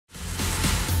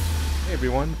Hey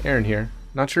everyone, Aaron here.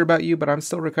 Not sure about you, but I'm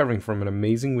still recovering from an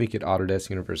amazing week at Autodesk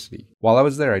University. While I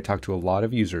was there, I talked to a lot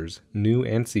of users, new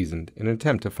and seasoned, in an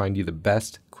attempt to find you the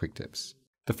best quick tips.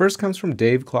 The first comes from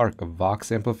Dave Clarke of Vox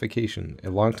Amplification, a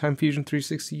longtime Fusion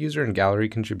 360 user and gallery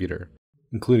contributor,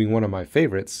 including one of my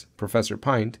favorites, Professor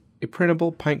Pint, a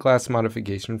printable pint glass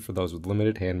modification for those with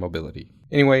limited hand mobility.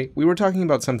 Anyway, we were talking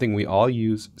about something we all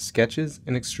use, sketches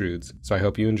and extrudes, so I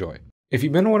hope you enjoy. If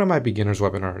you've been to one of my beginners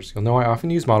webinars, you'll know I often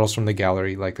use models from the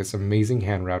gallery like this amazing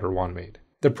hand router Juan made.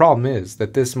 The problem is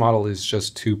that this model is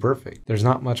just too perfect. There's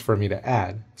not much for me to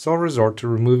add, so I'll resort to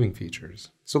removing features.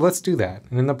 So let's do that,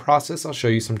 and in the process I'll show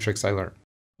you some tricks I learned.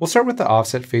 We'll start with the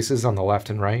offset faces on the left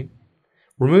and right.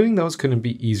 Removing those couldn't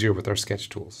be easier with our sketch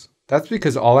tools. That's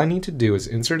because all I need to do is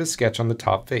insert a sketch on the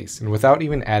top face, and without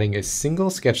even adding a single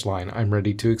sketch line, I'm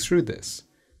ready to extrude this.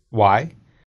 Why?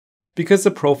 Because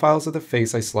the profiles of the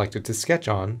face I selected to sketch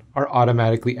on are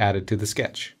automatically added to the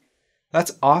sketch.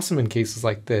 That's awesome in cases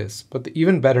like this, but the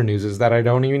even better news is that I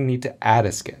don't even need to add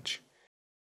a sketch.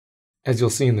 As you'll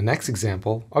see in the next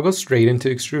example, I'll go straight into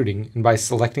extruding, and by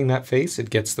selecting that face, it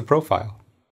gets the profile.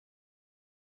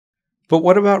 But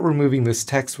what about removing this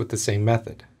text with the same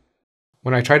method?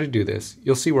 When I try to do this,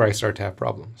 you'll see where I start to have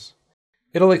problems.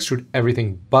 It'll extrude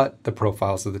everything but the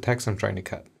profiles of the text I'm trying to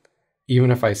cut.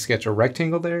 Even if I sketch a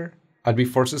rectangle there, I'd be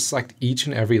forced to select each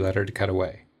and every letter to cut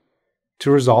away. To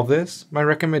resolve this, my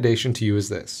recommendation to you is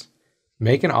this: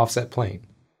 make an offset plane.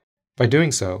 By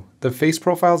doing so, the face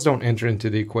profiles don't enter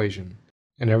into the equation,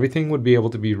 and everything would be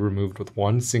able to be removed with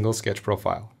one single sketch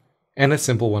profile, and a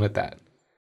simple one at that.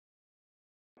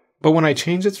 But when I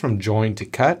change this from join to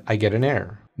cut, I get an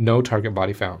error: no target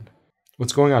body found.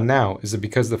 What's going on now is that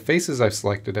because the faces I've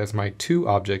selected as my to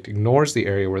object ignores the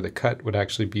area where the cut would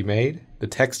actually be made, the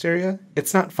text area,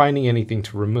 it's not finding anything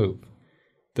to remove.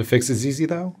 The fix is easy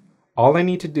though. All I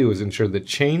need to do is ensure the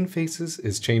chain faces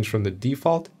is changed from the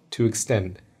default to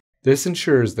extend. This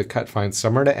ensures the cut finds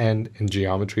somewhere to end and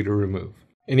geometry to remove.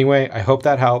 Anyway, I hope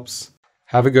that helps.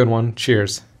 Have a good one.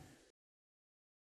 Cheers.